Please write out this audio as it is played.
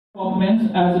Performance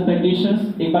as a practitioners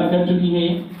एक बार कर चुकी है.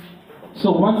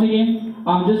 So once again,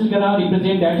 I'm just gonna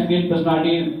represent that great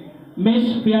personality, Miss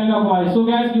Priyanka Boy. So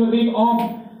guys, give a big warm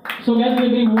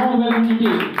welcome to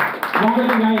you. Warm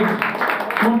welcome guys.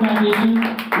 Congratulations,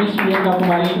 Miss Priyanka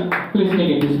Boy. Please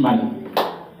take it, this mic.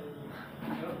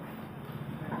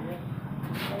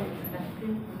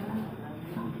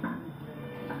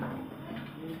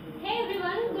 Hey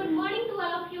everyone, good morning to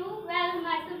all of you. Well,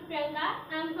 myself Priyanka,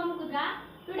 I'm from Gujarat.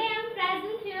 Today I'm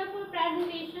present here for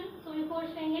presentation. So before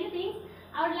saying anything,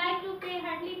 I would like to pay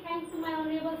heartily thanks to my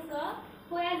honorable sir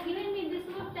who has given me this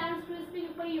good chance to speak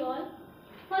for you all.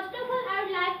 First of all, I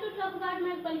would like to talk about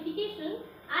my qualification.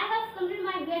 I have completed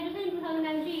my graduation in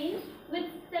 2019 with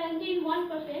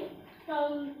 71%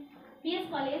 from BS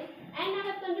College, and I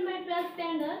have completed my 12th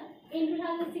standard in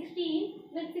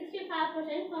 2016 with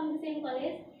 65% from the same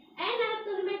college, and I have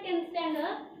completed my 10th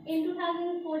standard in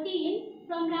 2014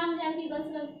 from Ram Janki Girls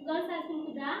High School,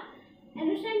 Gujarat. And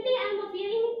recently I am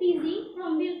appearing in PG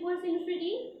from Wilforce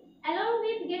University along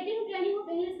with getting training of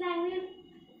English language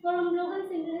from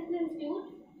Logan's International Institute.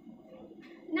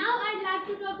 Now I'd like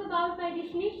to talk about my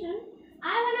destination.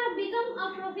 I want to become a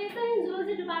professor in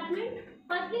zoology department.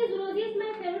 Firstly, zoology is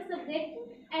my favorite subject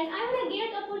and I want to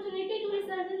get opportunity to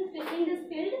research in this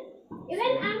field.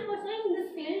 Even I am pursuing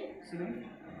this field.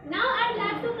 Now I'd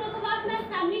like to talk about my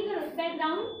family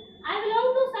background. I belong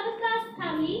to sub-class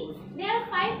family. There are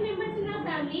 5 members in our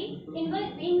family, in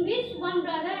which one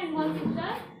brother and one sister.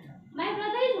 My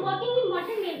brother is working in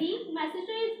Merchant Navy. My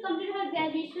sister is completed her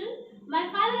graduation. My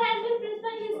father has been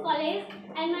principal in his college,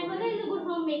 and my mother is a good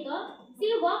homemaker.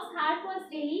 She works hard for us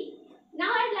daily.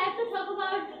 Now I'd like to talk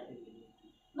about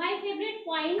my favorite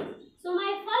points. So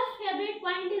my first favorite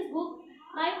point is book.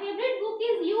 My favorite book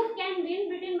is You Can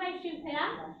Win, written by Shiv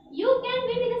Thera. You Can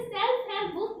Win is a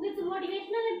self-help book with a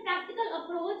motivational and practical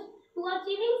approach to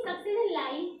achieving success in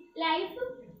life.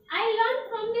 I learned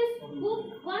from this book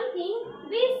one thing: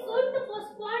 we shouldn't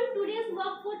postpone today's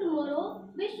work for tomorrow.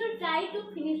 We should try to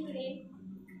finish today.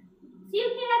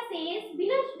 Shiv Thera says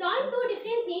winners don't do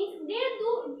different things; they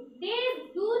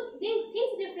do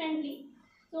things differently.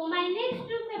 So my next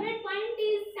favorite point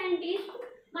is scientist.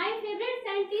 My favorite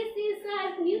scientist is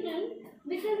Newton,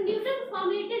 because Newton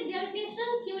formulated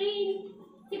gravitational theory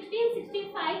in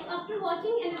 1665 after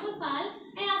watching an apple fall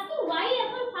and asking why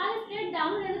apple falls straight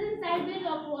down rather than sideways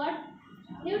upward.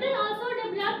 Newton also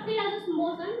developed three laws of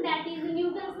motion, that is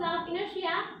Newton's law of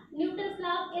inertia, Newton's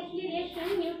law of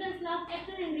acceleration, Newton's law of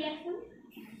action and reaction.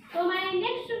 So my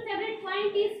next favorite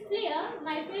point is player.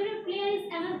 My favorite player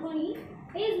is MS Dhoni.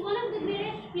 He is one of the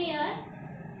greatest players.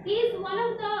 He is one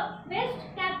of the best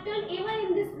captain ever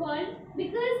in this world,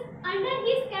 because under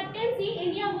his captaincy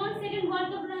India won second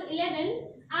World Cup 2011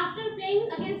 after playing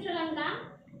against Sri Lanka,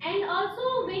 and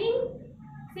also winning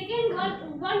second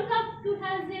World Cup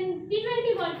 2000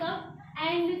 T20 World Cup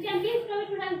and Champions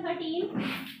Trophy 2013.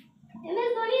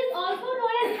 MS Dhoni is also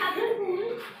known as Captain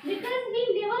Cool because he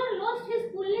never lost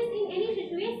his coolness in any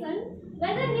situation.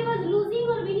 Whether he was losing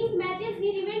or winning matches,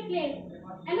 he remained calm.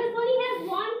 MS Dhoni has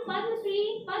won Padma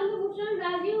Shri, Padma Bhushan,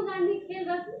 Rajiv Gandhi Khel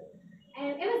Ratna.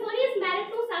 And MS Dhoni is married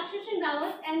to Sakshi Singh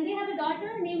Rawat and they have a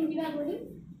daughter named Jiva Dhoni.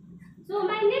 So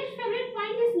my next favorite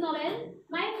point is novel.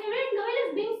 My favorite novel is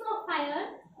Wings of Fire.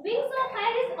 Wings of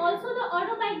Fire is also the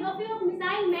autobiography of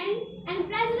missile man and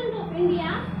President of India.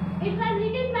 It was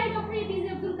written by Dr.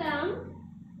 APJ Abdul Kalam.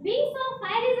 Wings of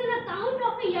Fire is an account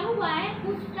of a young boy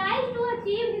who tries to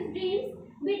achieve his dreams,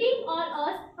 beating all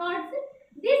odds.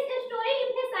 This story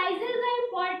emphasizes the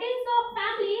importance of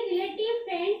family, relative,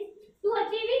 friends to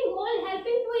achieving goals,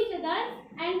 helping to each other,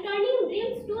 and turning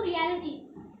dreams to reality.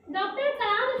 Dr.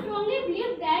 Kalam strongly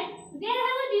believed that there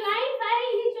have a divine fire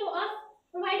in each of us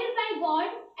provided by God,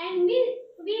 and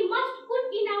we must put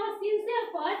in our sincere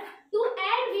effort to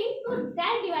add wind to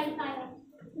that divine fire.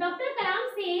 Dr. Kalam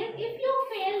says, if you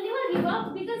fail, never give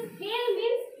up, because fail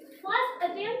means first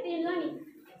attempt in learning.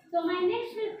 So my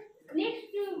next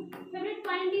favorite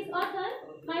point is author.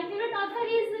 My favorite author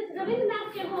is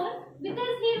Rabindranath Tagore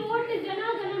because he wrote Jana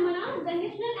Gana Mana, the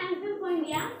national anthem for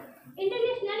India.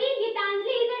 Internationally,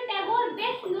 Gitanjali is a Tagore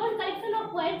best known collection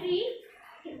of poetry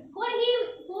for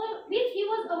which he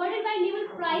was awarded by Nobel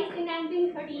Prize in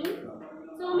 1913.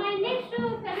 So my next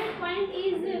favorite point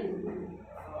is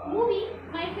movie.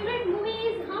 My favorite movie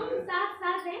is Hum Saath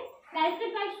Saath Hai,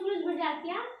 directed by Suraj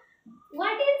Bhajatia.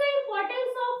 What is the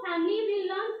importance of family we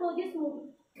learn through this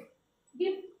movie?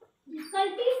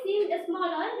 Difficulties seem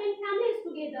smaller when family is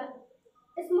together.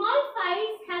 Small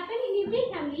fights happen in every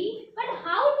family, but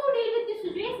how to deal with this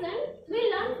situation we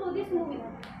learn through this movie.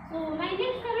 So my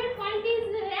next favorite point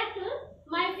is actor.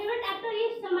 My favorite actor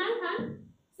is Salman Khan.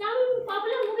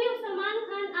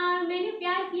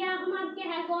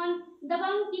 Dragon,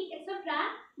 Dabang Kick, etc.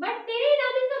 But Tere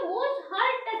Naam is the most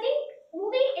heart-touching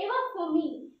movie ever for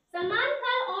me. Salman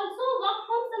Khan also worked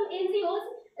from some NGOs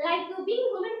like Being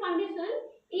Women Foundation.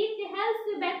 It helps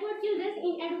backward children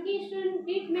in education,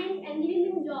 treatment, and giving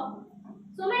them job.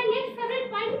 So my next favorite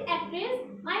point is actress.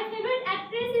 My favorite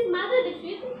actress is Madhuri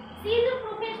Dixit. She is a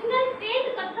professional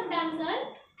trained Kathak dancer,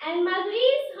 and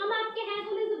Madhuri's Hum Aapke Hain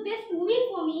Kaun is the best movie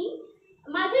for me.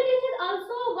 Madhuri Dixit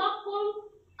also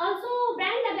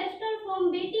brand ambassador from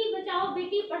Beti Bachao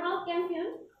Beti Padhao campaign.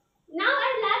 Now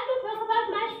I'd like to talk about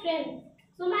my strengths.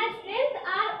 So my strengths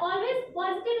are always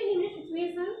positive in every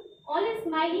situation, always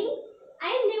smiling. I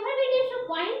never been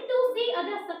disappointed to see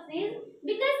others success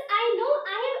because I know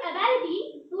I have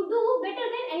ability to do better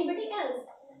than anybody else.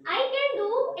 I can do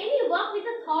any work with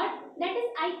a thought, that is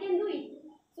I can do it.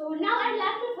 So now I'd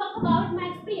like to talk about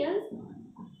my experience.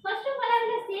 First of all, I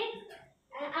will say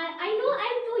I know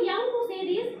I'm too young to say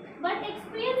this, but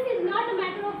experience is not a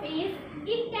matter of age.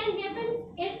 It can happen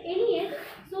at any age.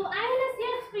 So I will say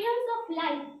experience of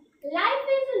life. Life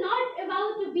is not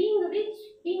about being rich,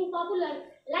 being popular.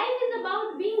 Life is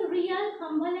about being real,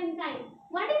 humble, and kind.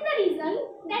 What is the reason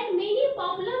that many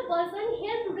popular persons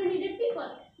help to the needed people?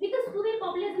 Because to be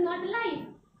popular is not life.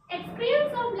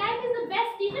 Experience of life is the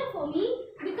best teacher for me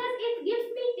because it gives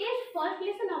me taste for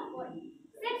lesson of God.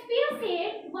 Shakespeare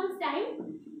said once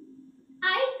time,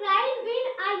 I cried when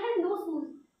I had no shoes,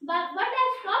 but I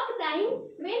stopped crying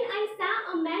when I saw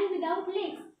a man without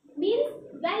legs. Means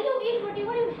value it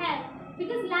whatever you have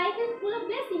because life is full of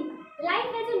blessings. Life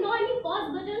has no any pause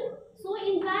button, so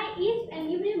enjoy each and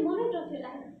every moment of your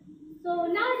life. So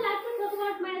now I'd like to talk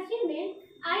about my achievement.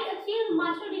 I achieved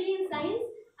master degree in science.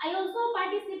 I also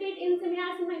participate in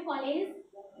seminars in my college.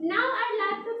 Now I'd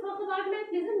like to talk about my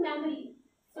pleasant memory.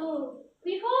 So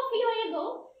before a few years ago,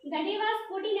 the day was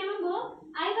 14 November.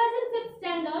 I was in 5th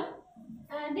standard.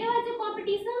 There was a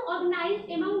competition organized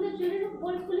among the children of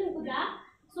old school in Gujarat.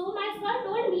 So my sir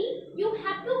told me, you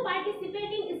have to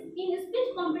participate in speech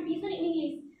competition in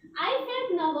English. I felt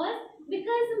nervous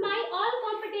because my all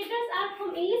competitors are from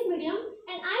English medium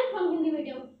and I'm from Hindi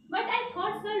medium. But I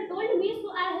thought sir told me,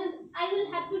 so I will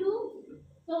have to do.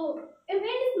 So when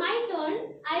it's my turn,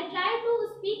 I try to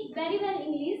speak very well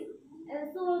English.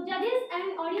 So judges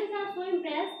and audience are so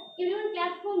impressed. Everyone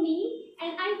clapped for me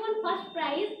and I won first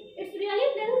prize. It's really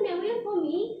pleasant memory for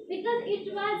me because it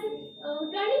was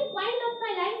turning point of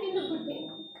my life in a good way.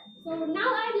 So now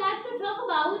I'd like to talk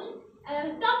about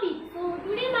topic. So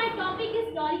today my topic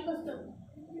is dowry custom.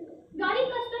 Dowry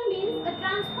custom means the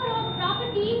transfer of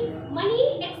property,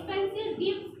 money, expensive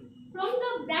gifts from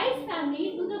the bride's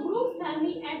family to the groom's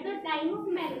family at the time of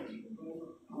marriage.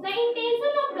 The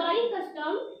intention of dowry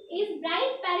custom is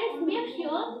bride parents make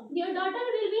sure their daughter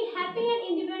will be happy and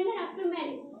independent after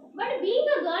marriage. But being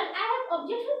a girl, I have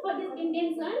objection for this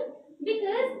intention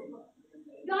because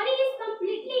dowry is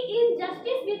completely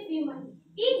injustice with women.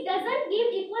 It doesn't give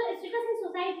equal status in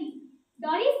society.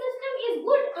 Dowry system is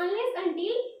good unless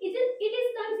until it is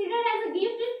considered as a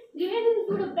gift given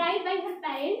to the bride by her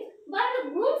parents. But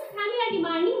the groom's family are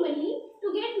demanding money to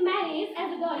get married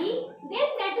as a dowry, then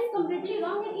that is completely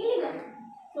wrong and illegal.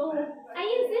 So I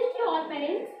insist to all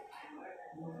parents,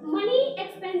 money,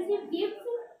 expensive gifts,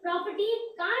 property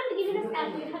can't give us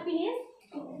happiness.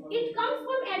 It comes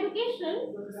from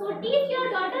education. So teach your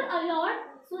daughter a lot.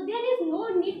 So there is no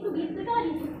need to give the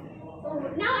dowry. So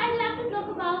now I'd like to talk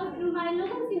about my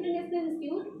Logan's International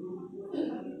Institute.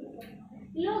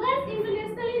 Logan's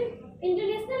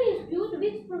International Institute,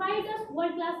 which provides us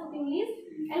world class of English,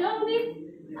 along with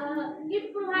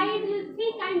it provides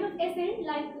three kinds of accent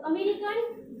like American,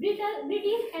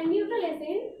 British, and neutral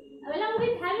accent, along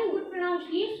with having good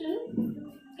pronunciation.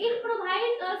 It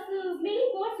provides us many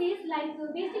courses like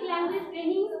basic language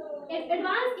training,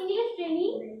 advanced English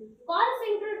training, call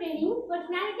center training,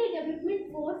 personality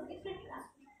development course, etc.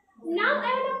 Now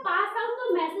I will pass out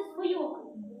a message for you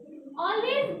all.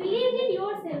 Always believe in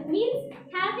yourself means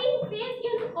having faith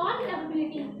in your own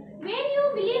ability. When you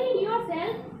believe in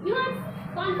yourself, you have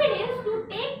confidence to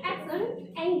take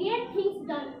action and get things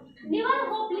done. Never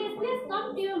hopelessness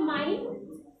come to your mind.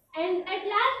 And at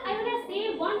last, I will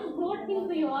say one good thing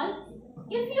for you all.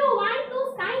 If you want to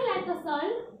shine like the sun,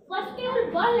 first you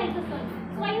will burn like the sun.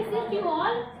 So I insist you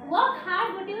all, work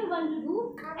hard whatever you want to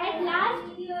do. At last,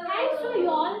 thanks to you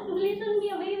all to listen me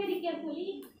very, very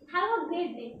carefully. Have a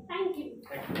great day. Thank you.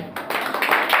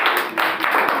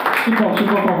 Super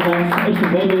performance. It's a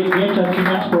very great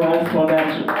achievement for us for that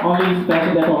only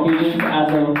special that occasions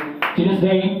as a Children's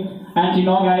Day. And you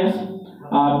know guys,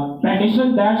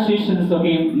 practitioners that sessions,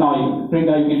 okay, now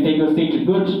Priyanka, you can take your seat.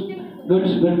 Good. good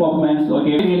performance.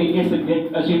 Okay, really, it's a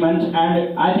great achievement,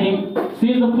 and I think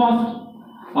she is the first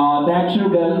the actual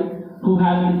girl who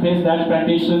has been faced that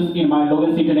practitioners in my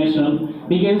Logan's International,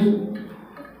 because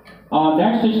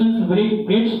that session is very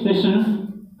great sessions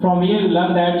from where you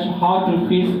learn that how to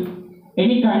face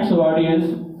any kinds of audience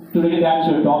to really that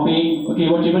your topic. Okay,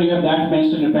 whatever you have that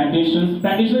mentioned in practitioners.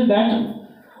 Practitioners that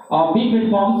big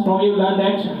platforms from where you learn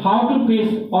that how to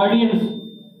face audience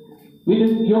with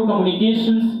your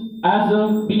communications as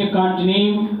a being a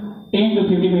continue 10 to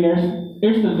 15 minutes.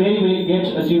 It's a very great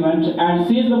achievement, and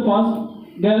she is the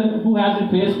first girl who has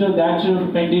faced that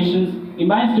practitioners in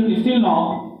my study still now.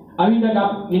 अभी तक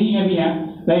आप यही है भी हैं,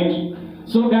 right?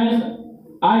 So guys,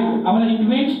 I want to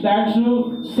implement that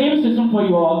same system for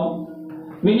you all.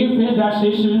 When you face that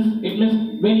sessions, it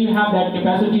means when you have that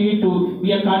capacity to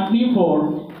be a continue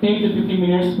for 10 to 15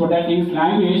 minutes for that English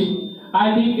language,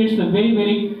 I think it's a very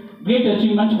great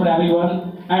achievement for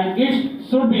everyone, and it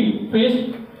should be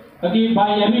faced by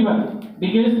everyone,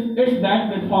 because it's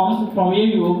that platforms from where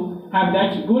you have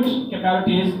that good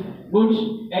capabilities, good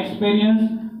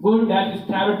experience, good that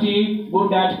stability,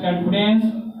 good that confidence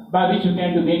by which you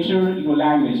can do better your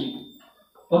language.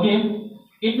 Okay,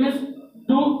 it means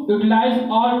to utilize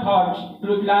all thoughts, to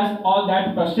utilize all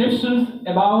that perceptions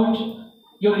about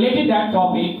your related that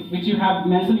topic which you have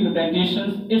mentioned in your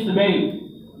presentations. It's a very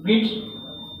great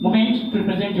moment to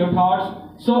present your thoughts.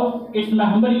 So it's my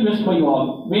humble request for you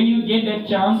all. When you get that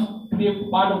chance to be a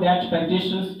part of that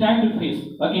presentation, stand to face.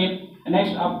 Okay, and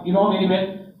next up, you know very well,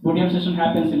 podium session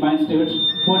happens in my institute.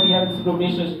 Podiums, group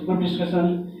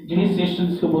discussion, Genius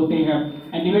sessions to both they have,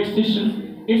 and debate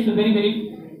sessions. It's a very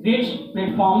great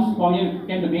platforms for you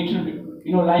can debate in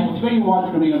your life, whatever you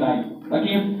want to do in your life.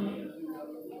 Okay.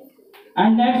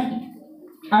 And next,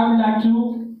 I would like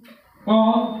to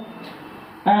call,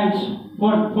 and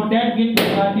for that great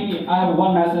personality, I have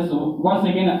one message. So once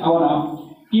again, I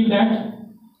wanna give that,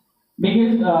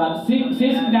 because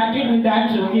she's connected with that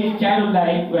child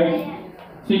life, right?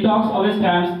 She talks always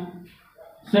times.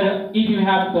 So if you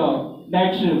have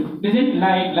that isn't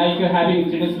like having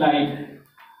students life,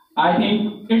 I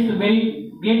think it's a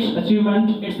very great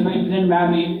achievement. It's a very pleasant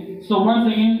memory. So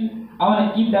once again, I want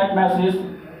to keep that message.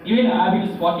 Even I've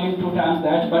been spoken 2 times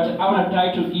that, but I want to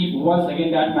try to keep once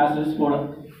again that message for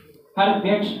her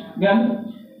great girl.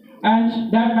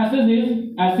 And that message is,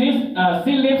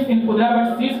 she lives in Kudra,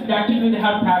 but she's connected with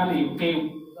her family.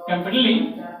 Okay,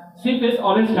 completely. She faces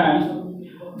always times.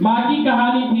 माँ की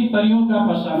कहानी थी परियों का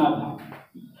फसाना था,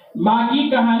 माँ की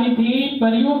कहानी थी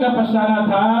परियों का फसाना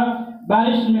था,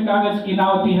 बारिश में कागज की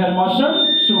नाव थी, हर मौसम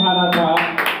सुहाना था,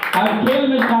 हर खेल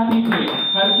में साथी थे,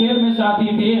 हर खेल में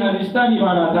साथी थे, हर रिश्ता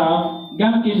निभाना था,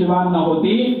 गम की जुबान न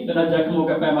होती तेरा जख्मों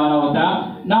का पैमाना होता.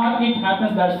 Now it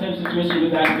happens that same situation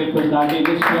with that great personality in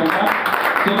this Priyanka.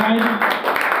 So guys,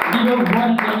 give a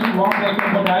one warm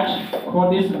welcome for that, for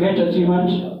this great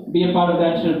achievement, be a part of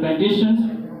that traditions.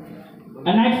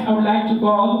 And next, I would like to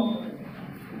call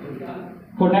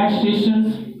for next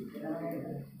sessions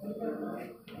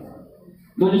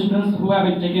those students who have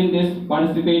taken this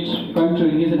participate, going to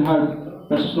his and her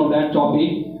presentation of that topic.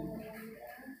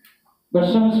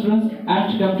 But some students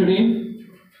asked to come today.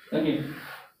 Okay,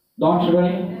 don't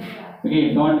worry.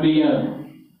 Okay, don't be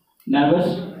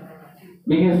nervous,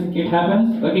 because it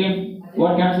happens. Okay,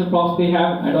 what kinds of props they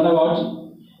have, I don't know about.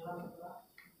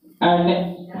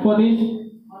 And for this.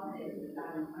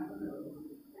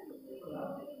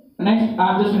 Next,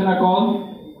 I'm just gonna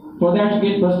call for that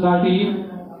great personality.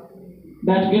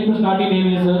 That great personality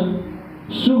name is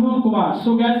Shubham Kumar.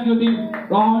 So guys, give the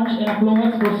round and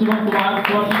applause for Shubham Kumar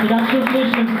for the introduction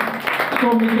session. So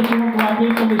Mr. Shubham Kumar,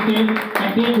 please come to the stage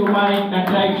and take your mic and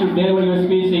try to deliver your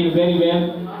speech very well.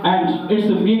 And it's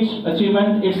a great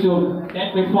achievement. It's your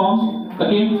that platforms.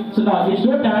 Okay. So now it's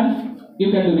your turn.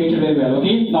 You can do it very well.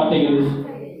 Okay. Now take this.